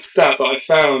one stat that I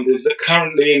found is that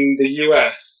currently in the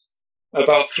US,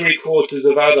 about 3/4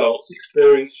 of adults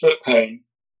experience foot pain.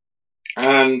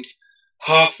 And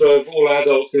half of all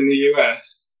adults in the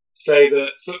US say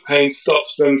that foot pain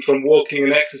stops them from walking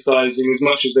and exercising as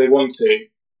much as they want to.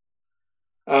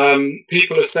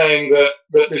 People are saying that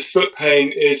this foot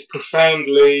pain is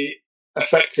profoundly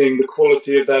affecting the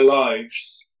quality of their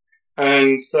lives.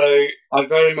 And so I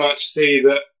very much see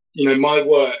that, my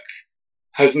work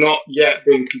has not yet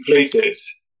been completed.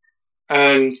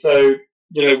 And so,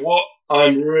 what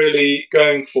I'm really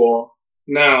going for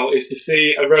now is to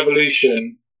see a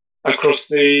revolution across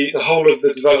the whole of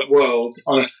the developed world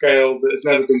on a scale that has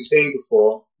never been seen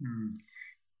before.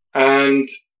 And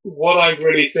what I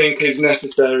really think is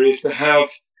necessary is to have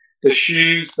the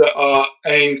shoes that are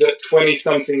aimed at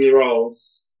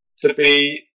 20-something-year-olds to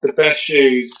be the best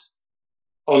shoes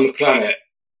on the planet.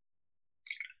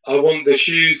 I want the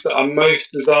shoes that are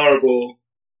most desirable,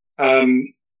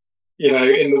 in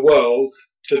the world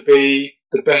to be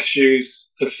the best shoes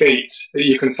for feet that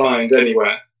you can find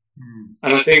anywhere.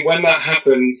 And I think when that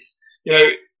happens,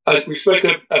 we spoke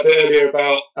a bit earlier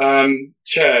about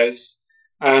chairs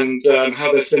and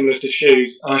how they're similar to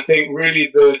shoes. And I think really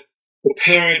the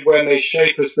period when they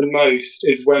shape us the most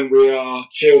is when we are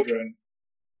children,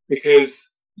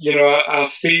 because our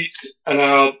feet and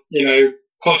our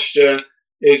posture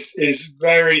is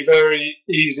very, very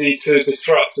easy to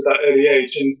disrupt at that early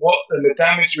age, and the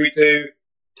damage we do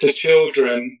to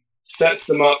children sets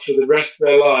them up for the rest of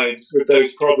their lives with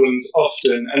those problems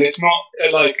often. And it's not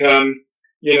like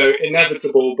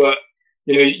inevitable, but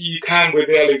you can, with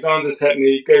the Alexander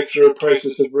technique, go through a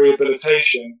process of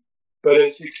rehabilitation, but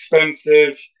it's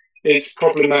expensive, it's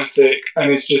problematic,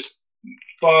 and it's just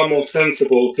far more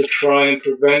sensible to try and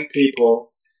prevent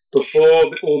people before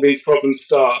all these problems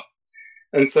start.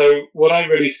 And so what I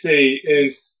really see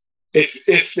is if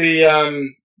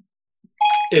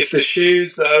the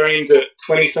shoes that are aimed at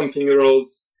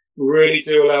 20-something-year-olds really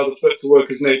do allow the foot to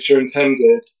work as nature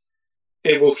intended,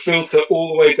 it will filter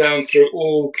all the way down through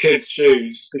all kids'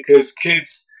 shoes, because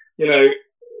kids,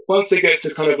 once they get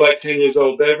to kind of like 10 years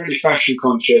old, they're really fashion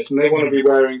conscious and they want to be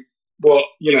wearing what,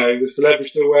 the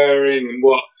celebrities are wearing and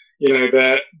what,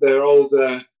 their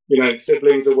older,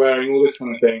 siblings are wearing, all this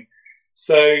kind of thing.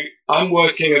 So I'm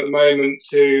working at the moment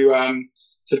to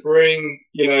bring,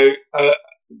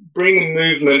 bring the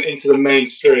movement into the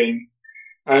mainstream.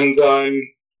 And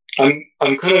I'm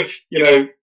kind of,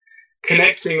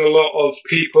 connecting a lot of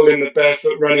people in the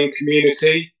barefoot running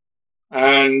community,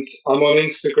 and I'm on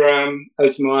Instagram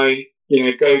as my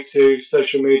go-to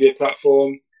social media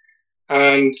platform,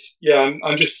 and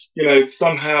I'm just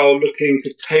somehow looking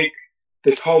to take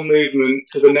this whole movement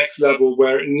to the next level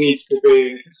where it needs to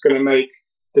be if it's going to make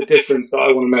the difference that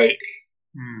I want to make.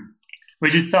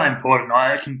 Which is so important.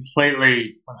 I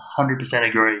completely 100%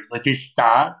 agree. Like, this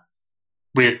starts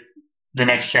with the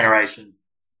next generation.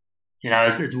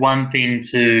 it's one thing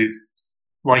to,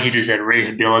 like you just said,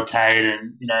 rehabilitate,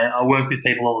 and I work with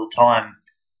people all the time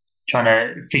trying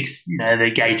to fix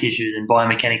their gait issues and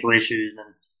biomechanical issues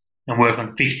and work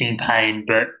on fixing pain,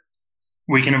 but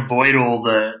we can avoid all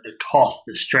the cost,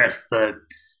 the stress, the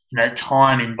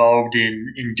time involved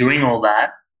in doing all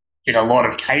that in a lot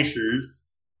of cases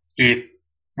if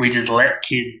we just let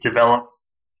kids develop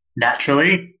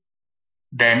naturally,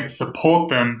 then support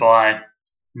them by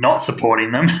not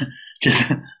supporting them,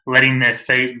 just letting their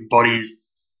feet and bodies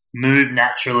move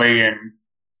naturally and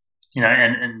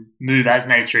and move as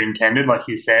nature intended, like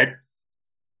you said,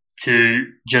 to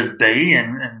just be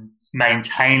and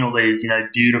maintain all these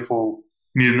beautiful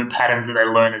movement patterns that they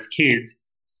learn as kids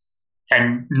and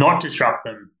not disrupt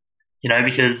them,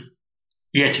 because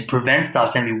to prevent stuff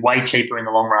is going to be way cheaper in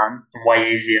the long run and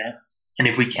way easier. And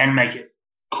if we can make it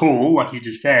cool, like you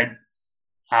just said,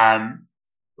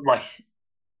 like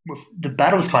the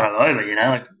battle's kind of over,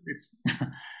 like it's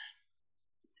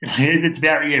it's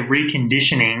about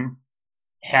reconditioning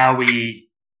how we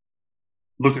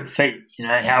look at feet,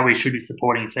 how we should be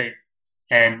supporting feet.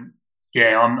 And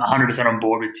I'm 100% on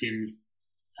board with Tim's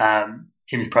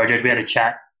project. We had a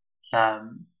chat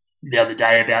the other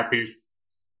day about this,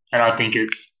 and I think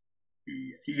it's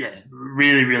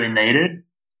really, really needed.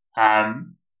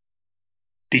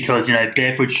 Because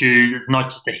barefoot shoes, it's not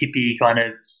just a hippie kind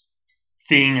of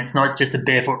thing. It's not just a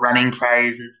barefoot running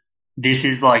craze. This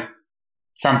is like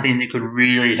something that could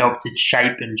really help to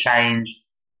shape and change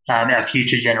our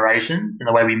future generations and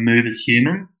the way we move as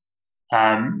humans.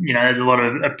 There's a lot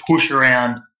of a push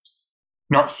around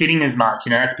not sitting as much.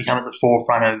 That's become at the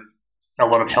forefront of a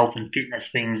lot of health and fitness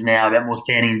things now, about more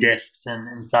standing desks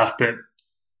and stuff. But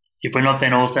if we're not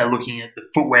then also looking at the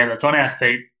footwear that's on our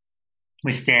feet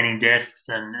with standing desks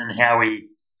and how we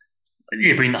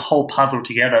bring the whole puzzle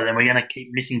together, then we're going to keep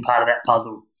missing part of that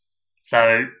puzzle.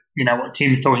 So, what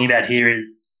Tim's talking about here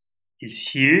is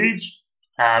huge,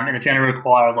 and it's going to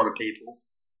require a lot of people.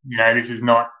 This is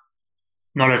not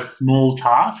a small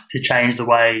task to change the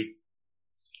way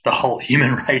the whole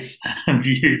human race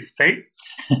views feet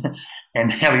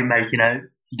and how we make,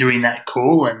 doing that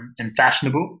cool and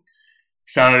fashionable.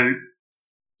 So,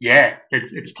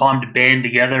 it's time to band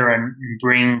together and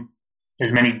bring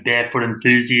as many barefoot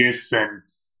enthusiasts and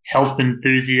health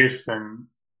enthusiasts and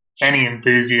any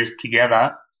enthusiasts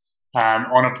together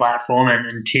on a platform.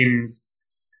 And Tim's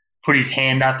put his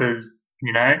hand up as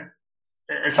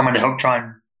someone to help try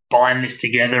and bind this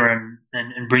together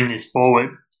and bring this forward.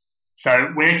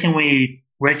 So where can we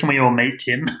all meet,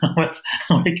 Tim?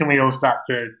 Where can we all start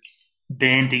to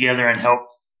band together and help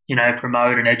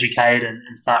promote and educate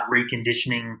and start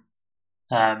reconditioning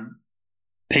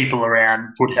people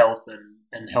around foot health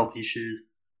and health issues?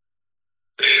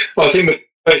 Well, I think the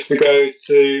place to go is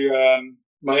to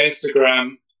my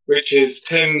Instagram, which is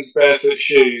Tim's Barefoot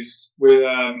Shoes with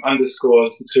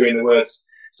underscores between the words.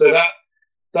 So that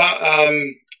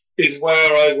is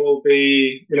where I will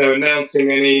be, announcing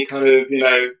any kind of,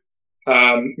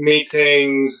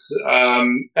 meetings,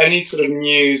 any sort of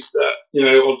news that,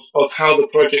 of how the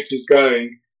project is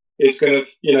going is going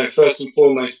to, first and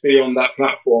foremost be on that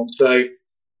platform. So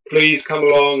please come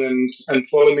along and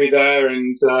follow me there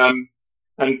and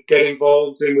get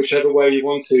involved in whichever way you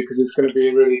want to, because it's going to be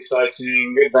a really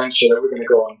exciting adventure that we're going to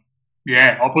go on.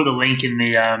 Yeah, I'll put a link in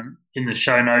the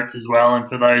show notes as well. And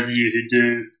for those of you who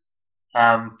do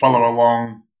follow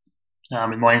along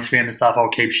with my Instagram and stuff, I'll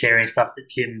keep sharing stuff that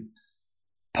Tim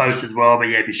posts as well. But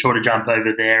be sure to jump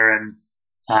over there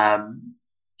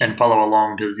and follow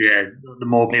along, because the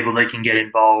more people that can get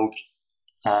involved,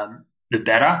 the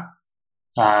better.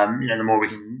 The more we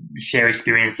can share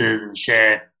experiences and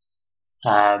share,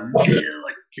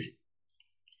 just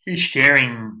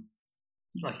sharing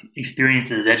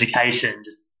experiences, education,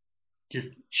 just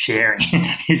sharing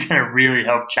is going to really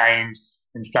help change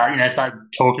and start to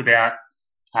talk about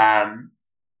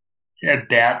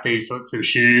these sorts of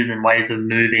shoes and ways of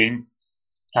moving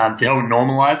to help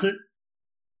normalize it,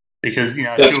 because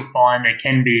I still find there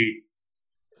can be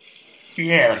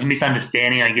a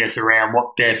misunderstanding, I guess, around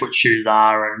what barefoot shoes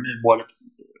are and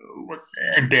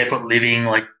and barefoot living.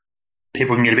 Like,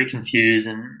 people can get a bit confused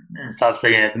and stuff. So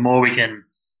the more we can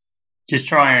just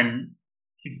try and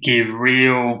give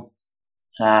real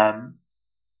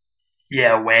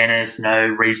awareness,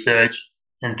 research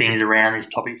and things around this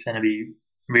topic is going to be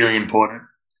really important.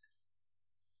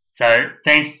 So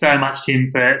thanks so much, Tim,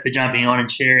 for jumping on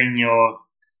and sharing your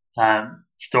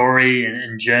story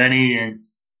and journey,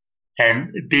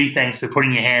 and big thanks for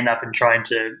putting your hand up and trying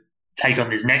to take on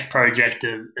this next project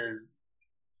of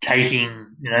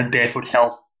taking barefoot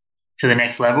health to the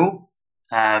next level.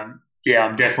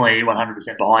 I'm definitely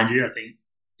 100% behind you. I think,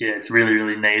 it's really,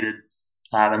 really needed.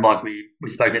 And like we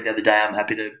spoke about the other day, I'm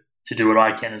happy to do what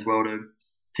I can as well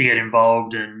to get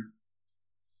involved and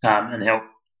help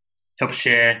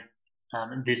share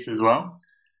this as well.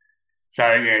 So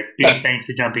big thanks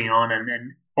for jumping on,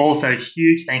 and also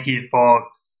huge thank you for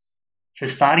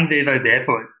starting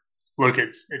Vivobarefoot. Look,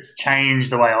 it's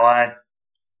changed the way I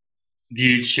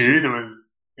viewed shoes. It was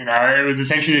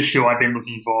essentially the shoe I'd been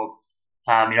looking for.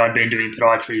 I'd been doing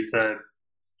podiatry for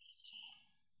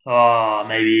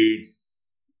maybe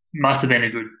must have been a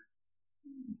good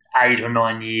 8 or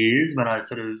 9 years when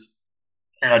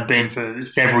and I'd been for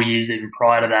several years even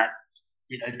prior to that,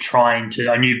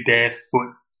 I knew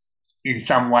barefoot in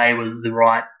some way was the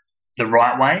right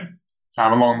way.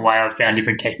 Along the way I found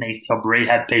different techniques to help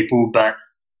rehab people, but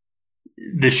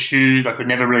the shoes, I could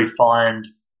never really find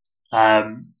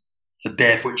a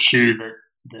barefoot shoe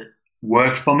that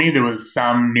worked for me. There was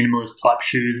some minimalist type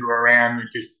shoes that were around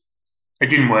that it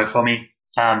didn't work for me.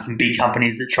 Some big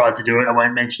companies that tried to do it, I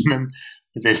won't mention them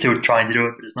because they're still trying to do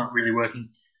it, but it's not really working.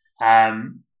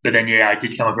 But then, I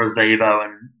did come across Vivo,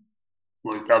 and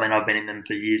look, I've been in them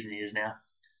for years and years now.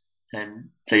 And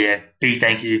so, big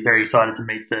thank you. Very excited to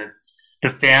meet the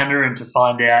founder and to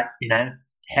find out,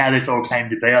 how this all came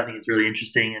to be. I think it's really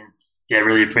interesting, and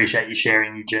really appreciate you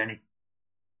sharing your journey.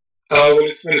 Well,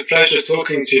 it's been a pleasure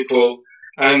talking to you, Paul.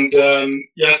 And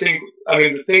I think,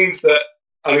 the things that,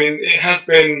 it has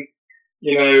been,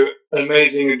 an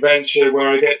amazing adventure where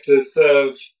I get to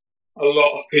serve a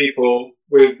lot of people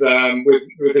with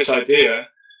this idea.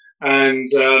 And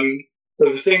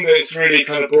but the thing that it's really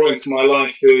kind of brought into my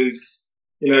life is,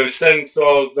 a sense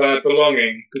of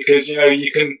belonging, because,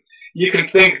 you can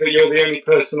think that you're the only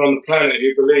person on the planet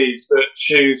who believes that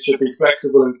shoes should be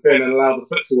flexible and thin and allow the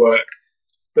foot to work.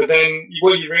 But then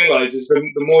what you realise is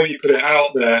the more you put it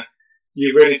out there,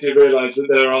 you really do realise that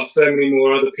there are so many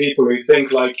more other people who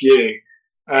think like you.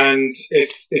 And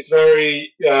it's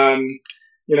very,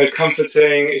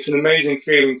 comforting. It's an amazing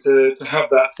feeling to have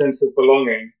that sense of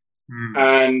belonging.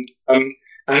 And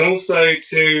also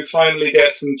to finally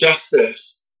get some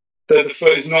justice, that the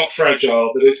foot is not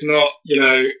fragile, that it's not,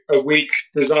 a weak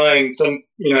design, some,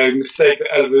 mistake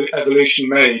that evolution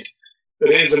made,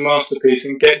 that it is a masterpiece,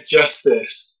 and get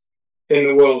justice in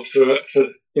the world for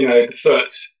the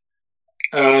foot.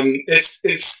 It's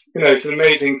an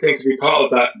amazing thing to be part of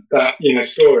that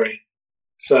story.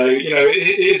 So,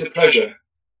 it is a pleasure.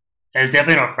 It's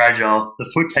definitely not fragile. The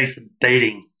foot takes a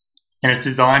beating, and it's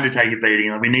designed to take a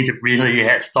beating. We need to really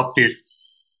stop this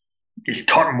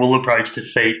cotton wool approach to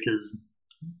feet, because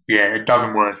it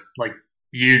doesn't work.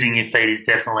 Using your feet is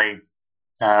definitely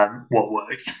what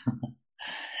works.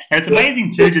 And it's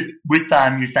amazing too, just with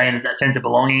you're saying there's that sense of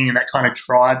belonging and that kind of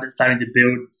tribe that's starting to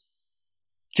build.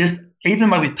 Just even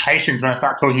with patients, when I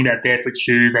start talking about barefoot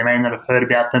shoes, they may not have heard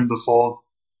about them before,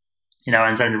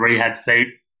 and starting to rehab feet.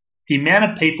 The amount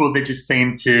of people that just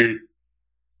seem to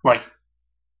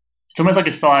it's almost like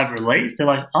a sigh of relief. They're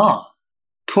like, oh,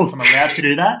 cool, so I'm allowed to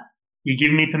do that? You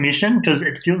give me permission? Because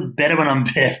it feels better when I'm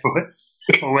barefoot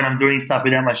or when I'm doing stuff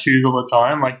without my shoes all the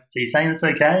time. So you're saying it's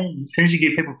okay? As soon as you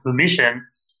give people permission,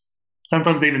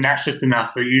 sometimes even that's just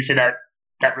enough for you to see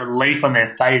that relief on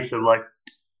their face of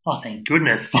oh, thank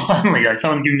goodness, finally,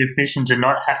 someone's giving me permission to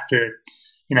not have to,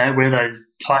 wear those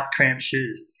tight, cramped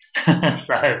shoes.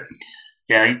 So,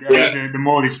 the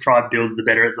more this tribe builds, the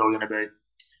better it's all going to be.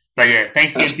 But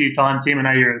thanks again for your time, Tim. I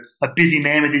know you're a busy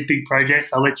man with these big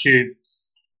projects. I'll let you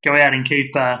go out and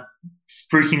keep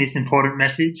spruiking this important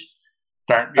message.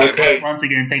 But once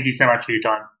again, thank you so much for your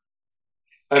time.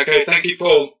 Okay, thank you,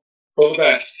 Paul. All the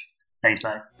best. Thanks,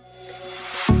 mate.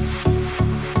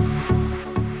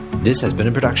 This has been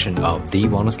a production of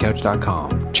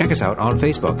TheWellnessCouch.com. Check us out on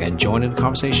Facebook and join in the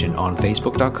conversation on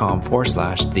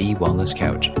Facebook.com/The Wellness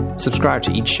Couch. Subscribe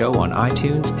to each show on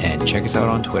iTunes and check us out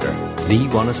on Twitter. The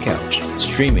Wellness Couch,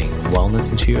 streaming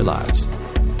wellness into your lives.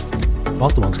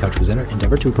 Whilst the Wellness Couch presenter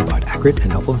endeavor to provide accurate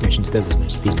and helpful information to their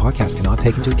listeners, these podcasts cannot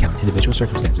take into account individual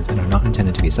circumstances and are not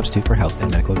intended to be a substitute for health and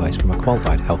medical advice from a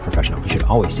qualified health professional. You should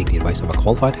always seek the advice of a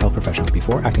qualified health professional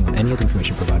before acting on any of the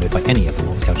information provided by any of the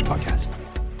Wellness Couch podcasts.